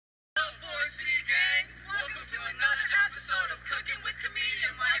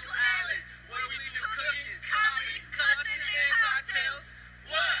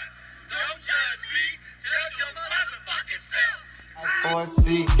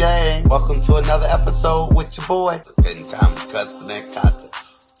gang? Welcome to another episode with your boy. Getting time cussing and content.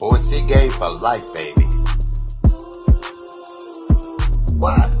 4C gang for life, baby.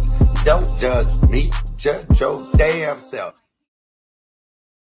 What? Don't judge me, judge your damn self.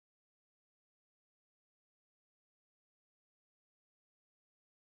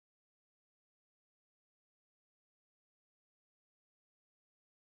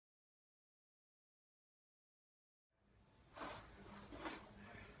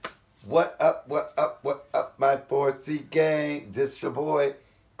 What up, my 4C gang? This your boy,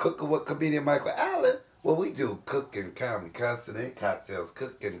 Cooking with Comedian Michael Allen. What we do, cooking, comedy, cussing, and cocktails.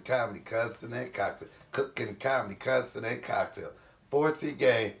 Cooking, comedy, cussing, and cocktail. Cooking, comedy, cussing, and cocktail. 4C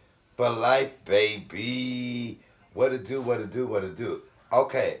gang for life, baby. What it do?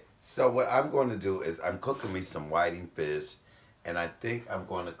 Okay, so what I'm going to do is I'm cooking me some whiting fish, and I think I'm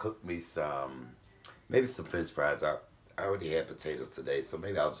going to cook me maybe some French fries. I already had potatoes today, so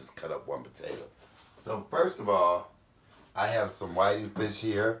maybe I'll just cut up one potato. So first of all, I have some whiting fish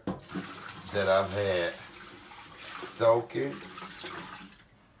here that I've had soaking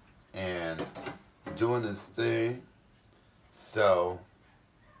and doing this thing. So,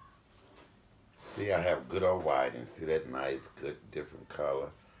 see, I have good old whiting. See that nice, good, different color.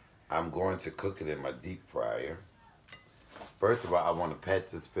 I'm going to cook it in my deep fryer. First of all, I want to pat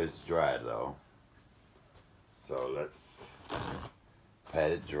this fish dry, though. So let's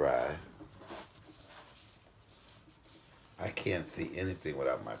pat it dry. I can't see anything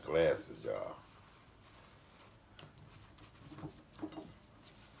without my glasses, y'all.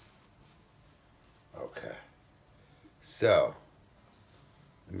 Okay. So,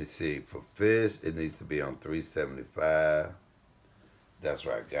 let me see. For fish, it needs to be on 375. That's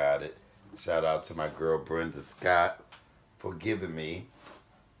where I got it. Shout out to my girl Brenda Scott for giving me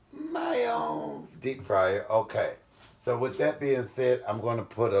my own deep fryer. Okay. So with that being said, I'm going to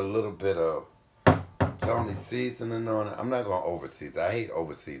put a little bit of Tony seasoning on it. I'm not going to overseason. I hate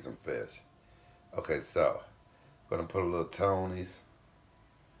overseasoned fish. Okay, so I'm going to put a little Tony's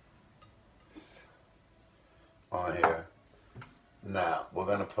on here. Now, we're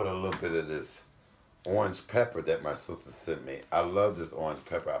going to put a little bit of this orange pepper that my sister sent me. I love this orange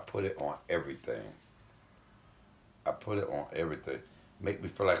pepper. I put it on everything. Make me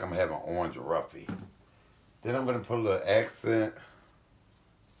feel like I'm having orange roughy. Then I'm going to put a little accent.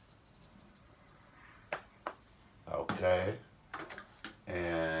 Okay.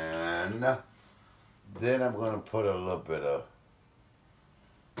 And then I'm going to put a little bit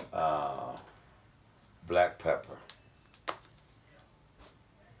of black pepper.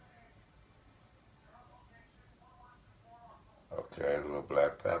 Okay, a little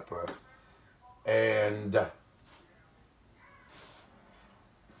black pepper. And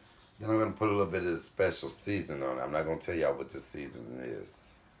then I'm going to put a little bit of this special seasoning on it. I'm not going to tell y'all what the seasoning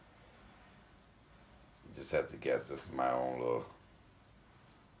is. You just have to guess. This is my own little...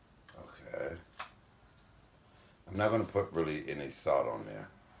 Okay. I'm not going to put really any salt on there.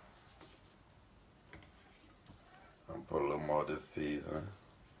 I'm going to put a little more of this seasoning.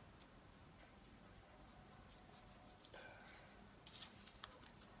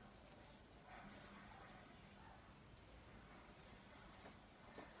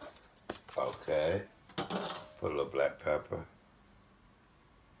 Okay. Put a little black pepper.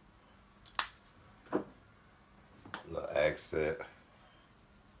 A little accent.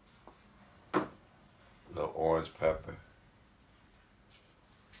 A little orange pepper.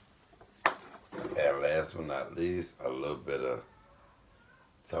 And last but not least, a little bit of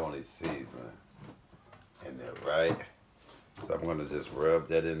Tony seasoning in there, right? So I'm going to just rub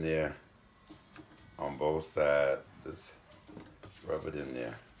that in there on both sides. Just rub it in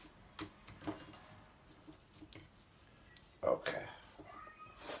there. Okay.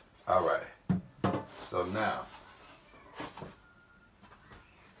 All right. So now,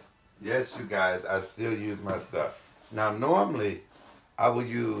 yes, you guys, I still use my stuff. Now, normally, I would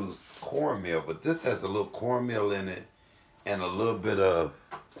use cornmeal, but this has a little cornmeal in it and a little bit of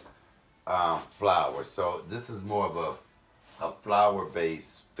flour. So this is more of a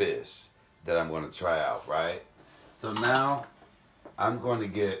flour-based fish that I'm going to try out, right? So now, I'm going to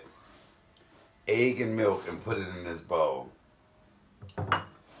get egg and milk and put it in this bowl.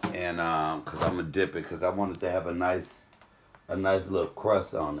 And because I'm gonna dip it, because I want it to have a nice little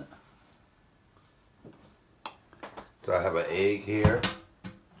crust on it. So I have an egg here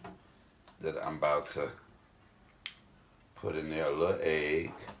that I'm about to put in there, a little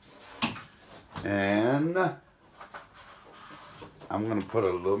egg. And I'm gonna put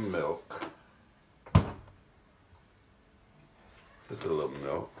a little milk. Just a little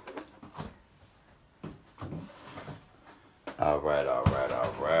milk. All right, all right,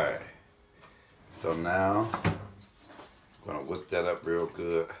 all right. So now, I'm gonna whip that up real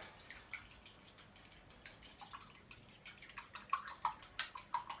good.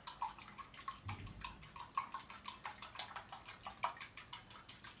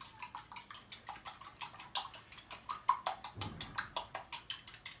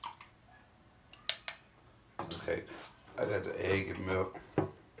 Okay, I got the egg and milk.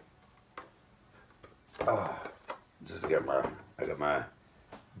 Just got my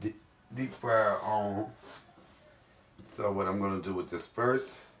deep fryer on. So what I'm gonna do with this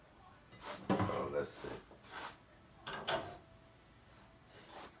first, let's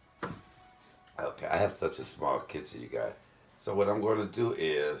see. Okay, I have such a small kitchen, you guys. So what I'm gonna do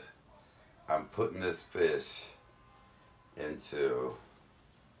is, I'm putting this fish into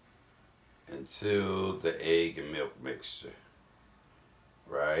the egg and milk mixture,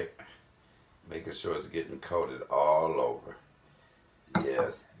 right? Making sure it's getting coated all over.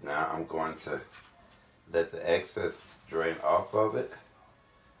 Yes, now I'm going to let the excess drain off of it.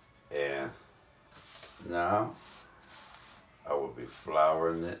 And now I will be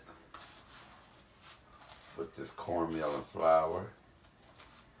flouring it with this cornmeal and flour.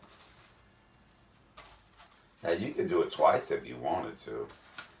 Now you can do it twice if you wanted to.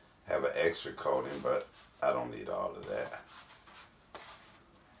 Have an extra coating, but I don't need all of that.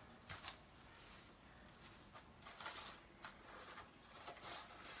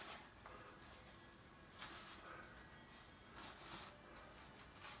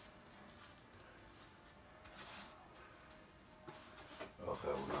 Okay,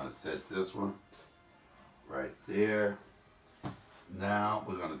 we're gonna set this one right there. Now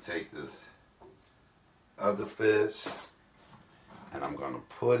we're gonna take this other fish and I'm gonna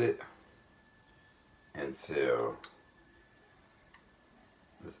put it into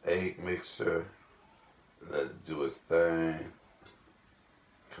this egg mixture. Let it do its thing.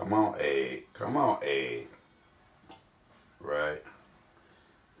 Come on, egg. Come on, egg. Right?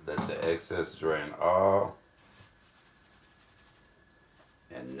 Let the excess drain off.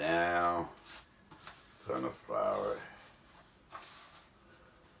 And now, gonna flour it.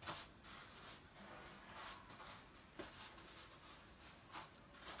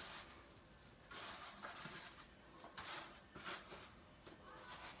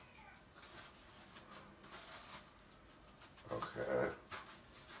 Okay.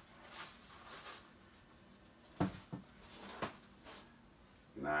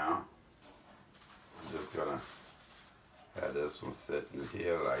 Now, I'm just gonna have this one sitting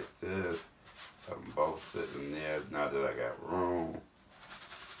here like this. Have them both sitting there now that I got room.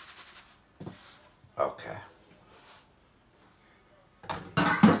 Okay.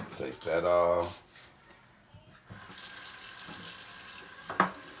 Take that off.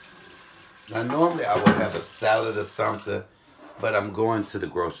 Now normally I would have a salad or something, but I'm going to the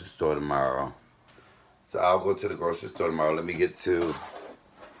grocery store tomorrow. So I'll go to the grocery store tomorrow. Let me get to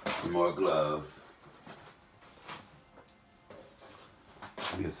some more gloves.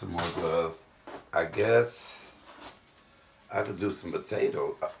 Get some more gloves. I guess I could do some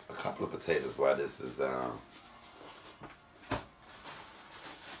potato, a couple of potatoes while this is I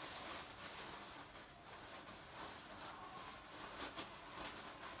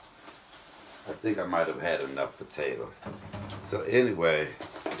think I might have had enough potato. So anyway,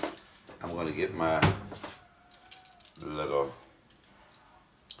 I'm gonna get my little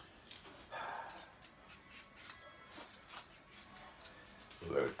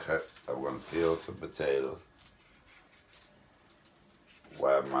I'm gonna peel some potatoes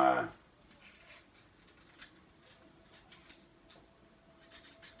while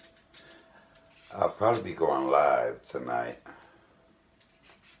I'll probably be going live tonight.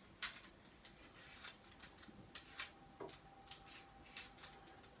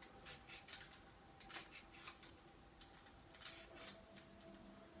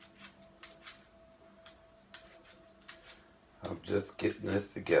 I'm just getting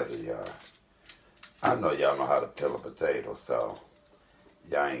this together, y'all. I know y'all know how to peel a potato, so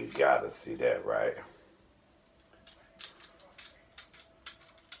y'all ain't gotta see that, right?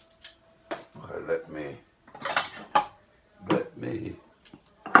 Okay, let me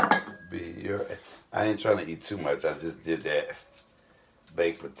be your... I ain't trying to eat too much. I just did that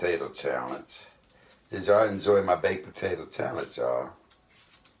baked potato challenge. Did y'all enjoy my baked potato challenge, y'all?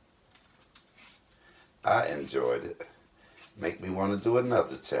 I enjoyed it. Make me want to do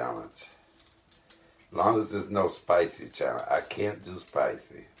another challenge. Long as there's no spicy challenge. I can't do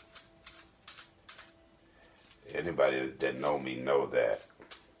spicy. Anybody that know me know that.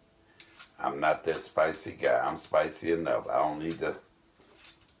 I'm not that spicy guy. I'm spicy enough. I don't need to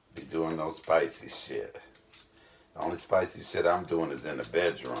be doing no spicy shit. The only spicy shit I'm doing is in the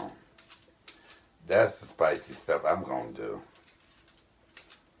bedroom. That's the spicy stuff I'm gonna do.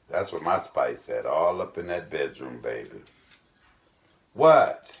 That's where my spice at, all up in that bedroom, baby.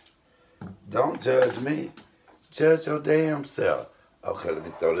 What? Don't judge me. Judge your damn self. Okay, let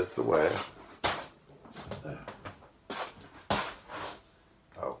me throw this away.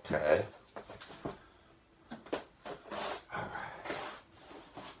 Okay.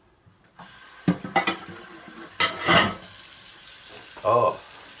 Oh.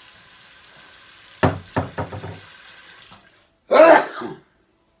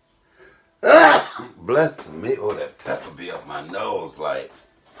 Bless me. Oh, that pepper be up my nose. Like,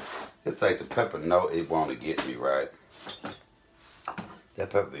 it's like the pepper know it want to get me, right? That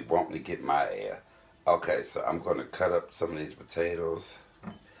pepper be wanting to get my air. Okay, so I'm going to cut up some of these potatoes.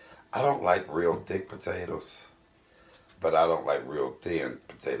 I don't like real thick potatoes, but I don't like real thin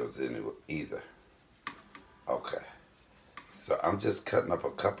potatoes either. Okay. So I'm just cutting up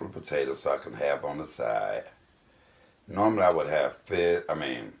a couple of potatoes so I can have on the side. Normally I would have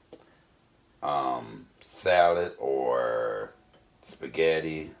salad or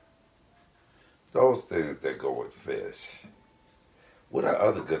spaghetti. Those things that go with fish. What are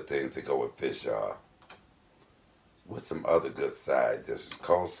other good things that go with fish, y'all? What's some other good side dishes?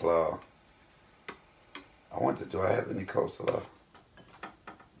 Coleslaw. Do I have any coleslaw?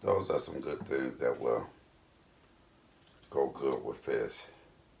 Those are some good things that will go good with fish.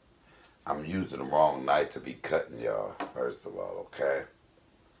 I'm using the wrong knife to be cutting, y'all, first of all, okay?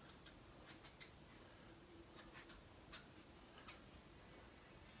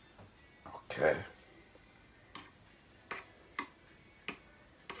 Okay.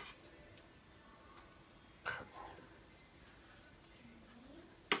 Come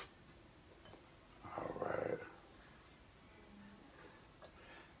on. All right.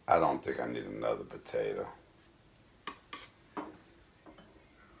 I don't think I need another potato.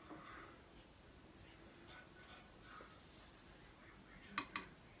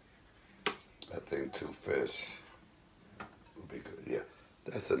 I think 2 fish would be good. Yeah,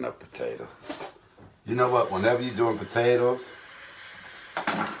 that's enough potato. You know what? Whenever you're doing potatoes,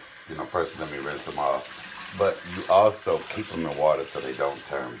 first let me rinse them off. But you also keep them in water so they don't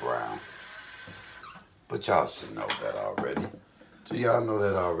turn brown. But y'all should know that already. Do y'all know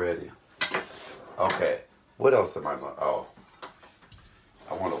that already? Okay, what else am I going to... Oh,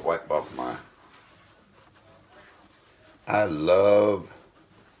 I want to wipe off my... I love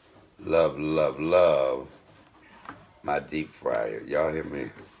my deep fryer. Y'all hear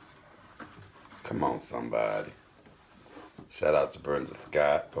me? Come on, somebody. Shout out to Brenda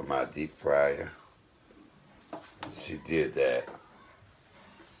Scott for my deep fryer. She did that.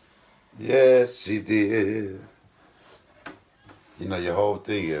 Yes, she did. Your whole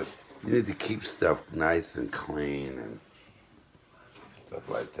thing is you need to keep stuff nice and clean and stuff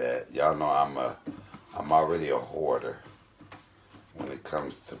like that. Y'all know I'm already a hoarder when it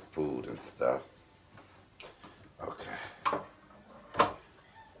comes to food and stuff. Okay.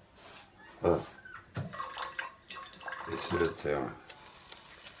 It should tell me.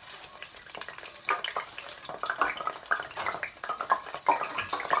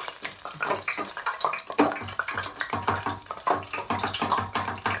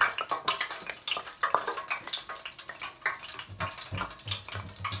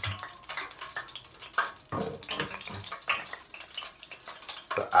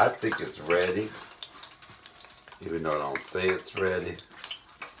 So I think it's ready, even though I don't say it's ready.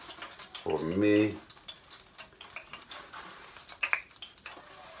 For me,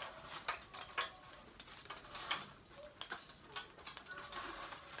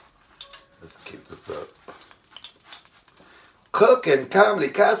 let's keep this up. Cooking, comedy,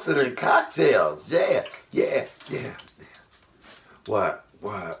 cussing, and cocktails. Yeah. What?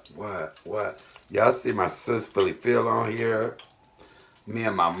 Y'all see my sis Philly Phil on here? Me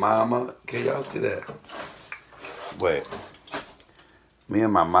and my mama. Can y'all see that? Wait. Me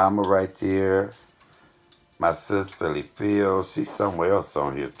and my mama right there. My sis Philly Phil. She's somewhere else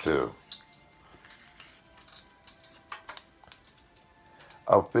on here too.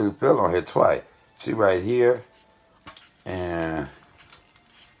 Oh, Philly Phil on here twice. She right here. And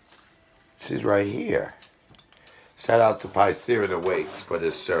she's right here. Shout out to Piceria Wakes for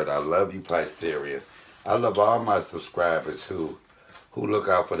this shirt. I love you, Piceria. I love all my subscribers who look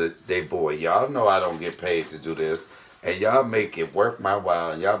out for they boy. Y'all know I don't get paid to do this. And y'all make it worth my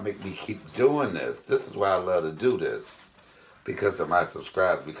while. And y'all make me keep doing this. This is why I love to do this. Because of my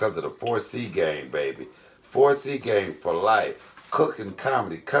subscribers. Because of the 4C game, baby. 4C game for life. Cooking,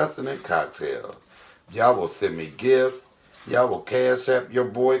 comedy, cussing, and cocktails. Y'all will send me gifts. Y'all will cash app your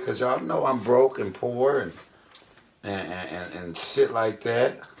boy. Because y'all know I'm broke and poor. And and shit like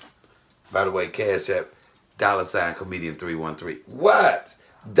that. By the way, Cash App, $comedian313. What?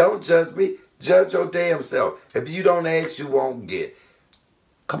 Don't judge me. Judge your damn self. If you don't ask, you won't get.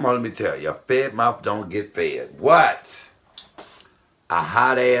 Come on, let me tell you. A fed mouth don't get fed. What? A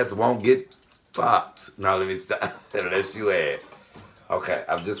hot ass won't get fucked. Now let me stop. Unless you ask. Okay,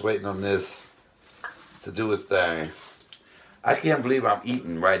 I'm just waiting on this to do its thing. I can't believe I'm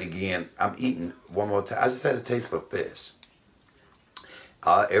eating right again. I'm eating one more time. I just had a taste for fish.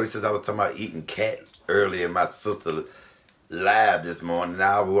 Ever since I was talking about eating cat earlier in my sister live this morning,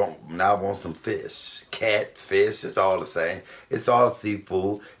 now I want some fish. Cat, fish, it's all the same. It's all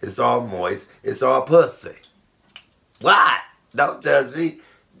seafood. It's all moist. It's all pussy. What? Don't judge me.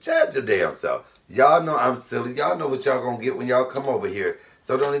 Judge your damn self. Y'all know I'm silly. Y'all know what y'all gonna get when y'all come over here.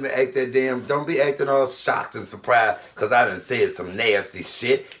 So don't even act that damn, don't be acting all shocked and surprised because I done said some nasty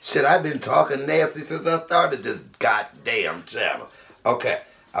shit. Shit, I've been talking nasty since I started this goddamn channel. Okay,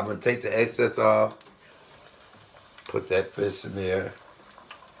 I'm gonna take the excess off. Put that fish in there.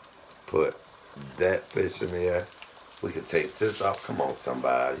 Put that fish in there. We can take this off. Come on,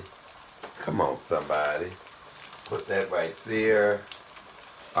 somebody. Come on, somebody. Put that right there.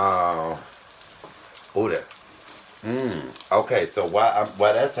 Oh, there. Okay, so while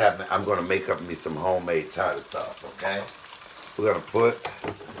that's happening, I'm gonna make up me some homemade tartar sauce. Okay, we're gonna put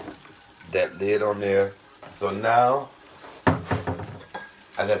that lid on there. So now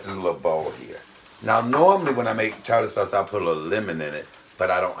I got this little bowl here. Now normally when I make tartar sauce, I put a little lemon in it, but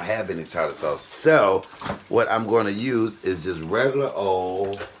I don't have any tartar sauce. So what I'm gonna use is just regular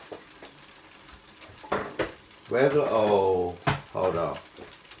old. Hold on.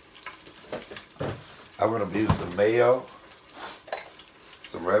 I'm gonna use some mayo,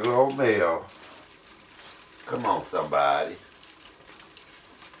 some regular old mayo. Come on, somebody.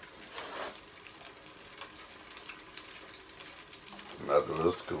 Another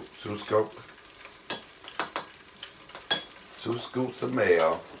little scoop, 2 scoops of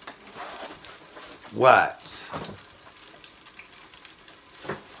mayo. What?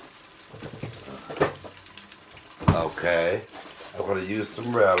 Okay, I'm gonna use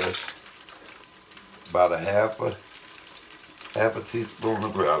some relish. About a half a teaspoon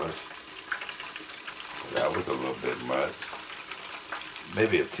of relish. That was a little bit much.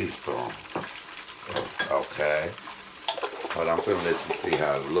 Maybe a teaspoon. Okay. But I'm gonna let you see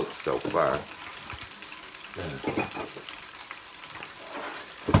how it looks so far.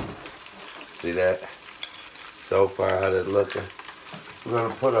 See that? So far how that's looking. We're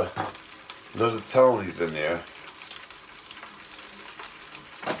gonna put a little Tony's in there.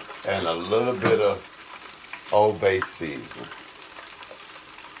 And a little bit of Old Bay seasoning.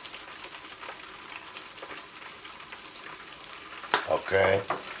 Okay.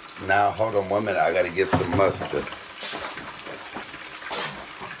 Now hold on 1 minute. I gotta get some mustard.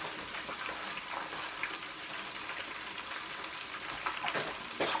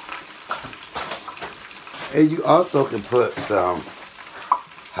 And you also can put some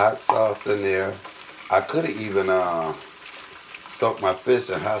hot sauce in there. I could have even soaked my fish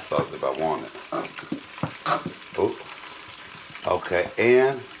in hot sauce if I wanted. Ooh. Okay,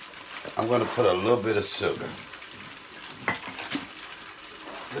 and I'm gonna put a little bit of sugar.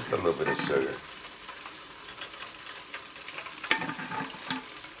 Just a little bit of sugar.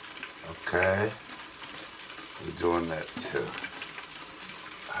 Okay, we're doing that too.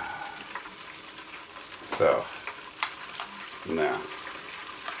 So, now,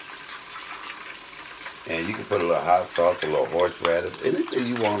 and you can put a little hot sauce, a little horseradish, anything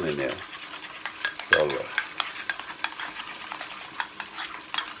you want in there. So look.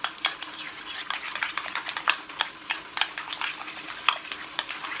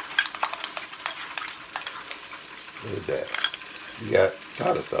 Look at that. You got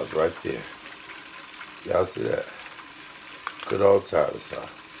tartar sauce right there. Y'all see that? Good old tartar sauce.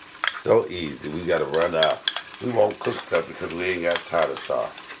 So easy. We gotta run out. We won't cook stuff because we ain't got tartar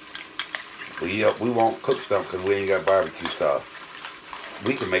sauce. We won't cook stuff because we ain't got barbecue sauce.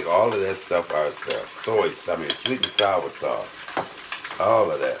 We can make all of that stuff ourselves. Sweet and sour sauce.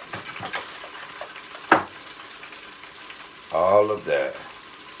 All of that. All of that.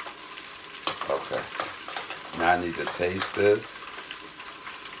 Okay. Now I need to taste this.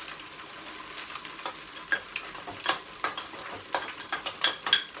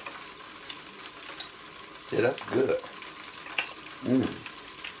 Yeah, that's good.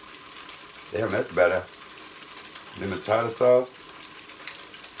 Damn, that's better than the tartar sauce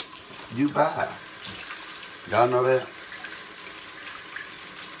you buy. Y'all know that?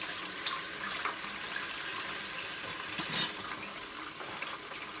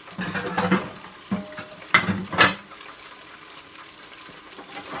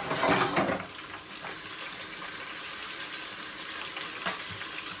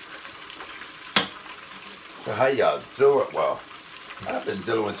 So how y'all doing? Well, I've been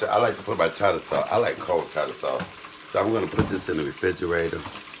dealing with. I like to put my tartar sauce. I like cold tartar sauce. So I'm gonna put this in the refrigerator.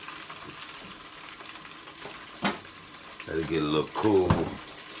 Let it get a little cool.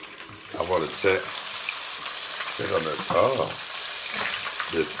 I want to check on this. Oh,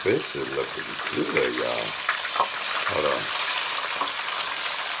 this fish is looking good, y'all. Hold on.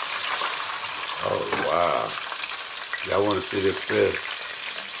 Oh wow. Y'all want to see this fish?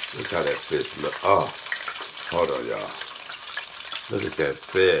 Look how that fish look. Oh, hold on, y'all. Look at that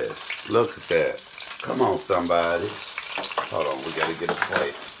fish. Look at that. Come on, somebody. Hold on, we gotta get a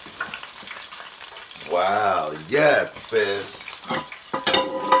plate. Wow, yes, fish.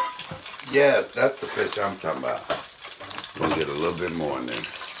 Yes, that's the fish I'm talking about. We'll get a little bit more in there.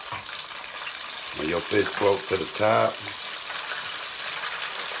 When your fish float to the top,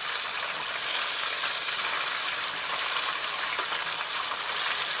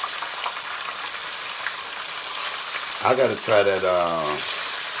 I gotta try that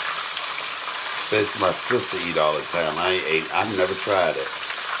fish my sister eat all the time. I've never tried it.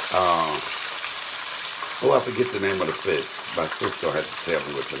 Oh, I forget the name of the fish. My sister had to tell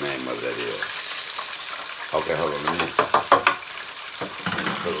me what the name of that is. Okay, hold on a minute.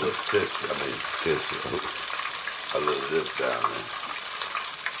 Put a little tissue. A little of this down there.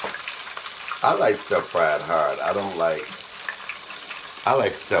 I like stuff fried hard. I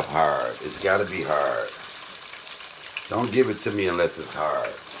like stuff hard. It's gotta be hard. Don't give it to me unless it's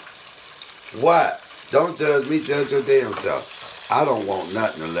hard. What? Don't judge me, judge your damn self. I don't want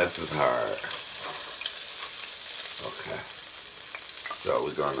nothing unless it's hard. Okay. So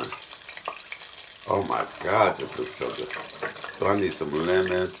we're gonna, oh my God, this looks so good. So I need some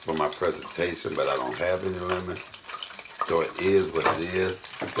lemon for my presentation, but I don't have any lemon. So it is what it is.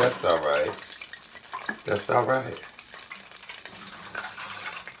 That's all right. That's all right.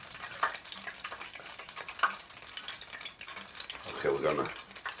 Okay, we're gonna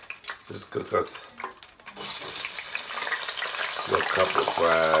just cook us a couple of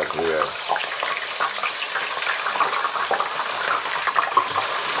fries here.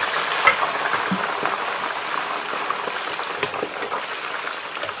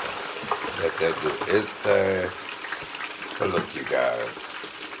 Let that do its thing. But look, you guys.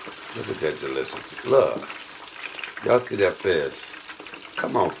 Look at that delicious. Look. Y'all see that fish?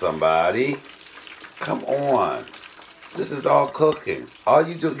 Come on, somebody. Come on. This is all cooking. All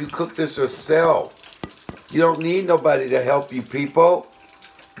you do, you cook this yourself. You don't need nobody to help you, people.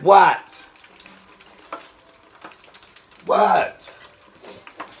 What? What?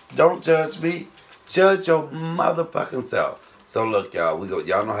 Don't judge me. Judge your motherfucking self. So look, y'all,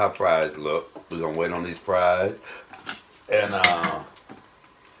 y'all know how fries look. We're gonna wait on these fries. And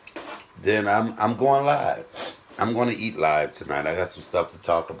then I'm going live. I'm gonna eat live tonight. I got some stuff to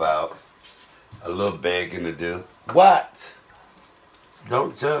talk about. A little begging to do. What?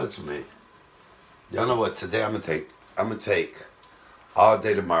 Don't judge me. Y'all know what? Today I'm gonna take all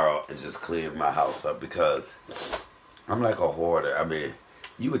day tomorrow and just clean my house up because I'm like a hoarder. I mean,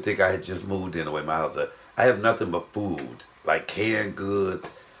 you would think I had just moved in the way my house is. I have nothing but food, like canned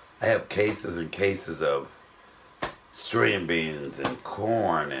goods. I have cases and cases of string beans and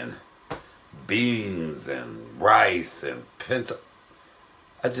corn and beans and rice and pinto.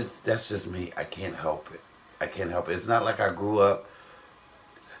 That's just me. I can't help it. I can't help it. It's not like I grew up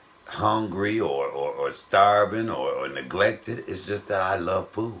hungry or starving or neglected. It's just that I love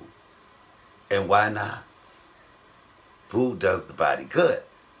food. And why not? Food does the body good.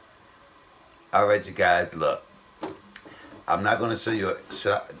 All right, you guys, look. I'm not going to show you,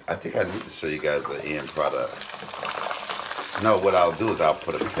 I think I need to show you guys the end product. No, what I'll do is I'll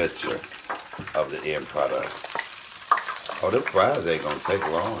put a picture of the end product. Oh, the fries ain't going to take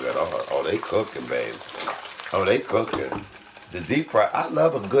long at all. Oh, they cooking, baby. Oh, they cooking. The deep fry, I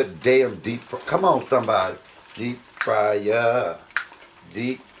love a good damn deep fry. Come on, somebody. Deep fryer.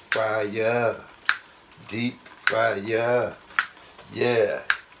 Deep fryer. Deep fryer. Yeah.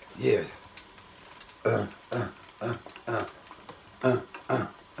 Yeah. I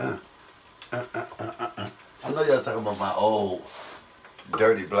know y'all talking about my old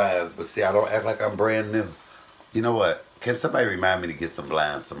dirty blinds, but see, I don't act like I'm brand new. You know what? Can somebody remind me to get some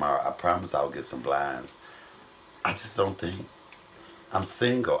blinds tomorrow? I promise I'll get some blinds. I just don't think. I'm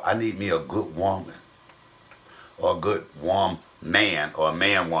single. I need me a good woman. Or a good warm man or a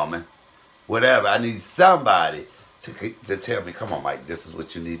man-woman. Whatever. I need somebody to tell me, come on, Mike, this is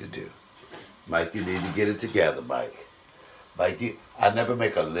what you need to do. Mike, you need to get it together, Mike. Mike, I never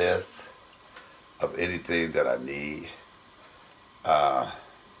make a list of anything that I need.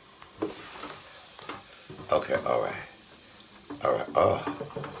 Okay, all right. All right. Oh,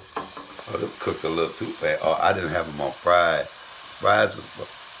 Oh, them cooked a little too fast. Oh, I didn't have them on fried. Fries,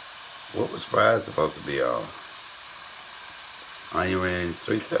 what was fries supposed to be on? Onion rings,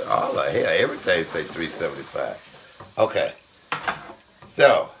 370. All the hell, everything say 375. Okay,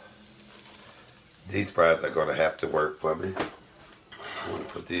 so these fries are gonna have to work for me. I'm gonna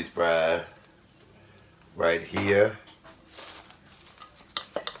put these fries right here.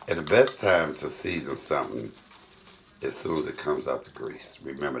 And the best time to season something as soon as it comes out the grease.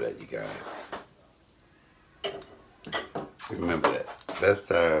 Remember that, you guys. Remember that. Best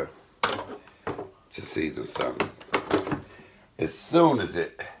time to season something as soon as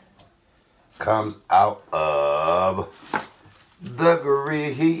it comes out of the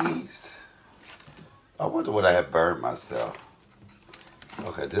grease. I wonder what I have burned myself.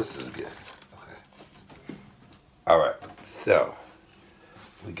 Okay, this is good. Okay. All right, so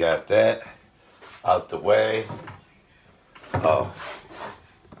we got that out the way. Oh,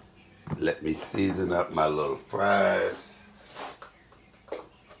 let me season up my little fries.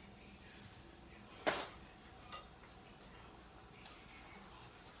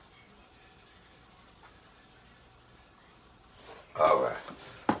 All right.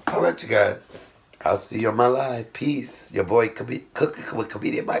 All right, you guys. I'll see you on my live. Peace. Your boy Cooking with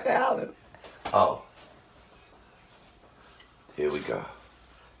Comedian Michael Allen. Oh, here we go.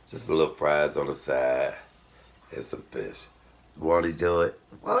 Just a little fries on the side and some fish. Won't he do it?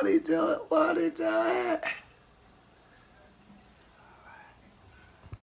 Won't he do it? Won't he do it?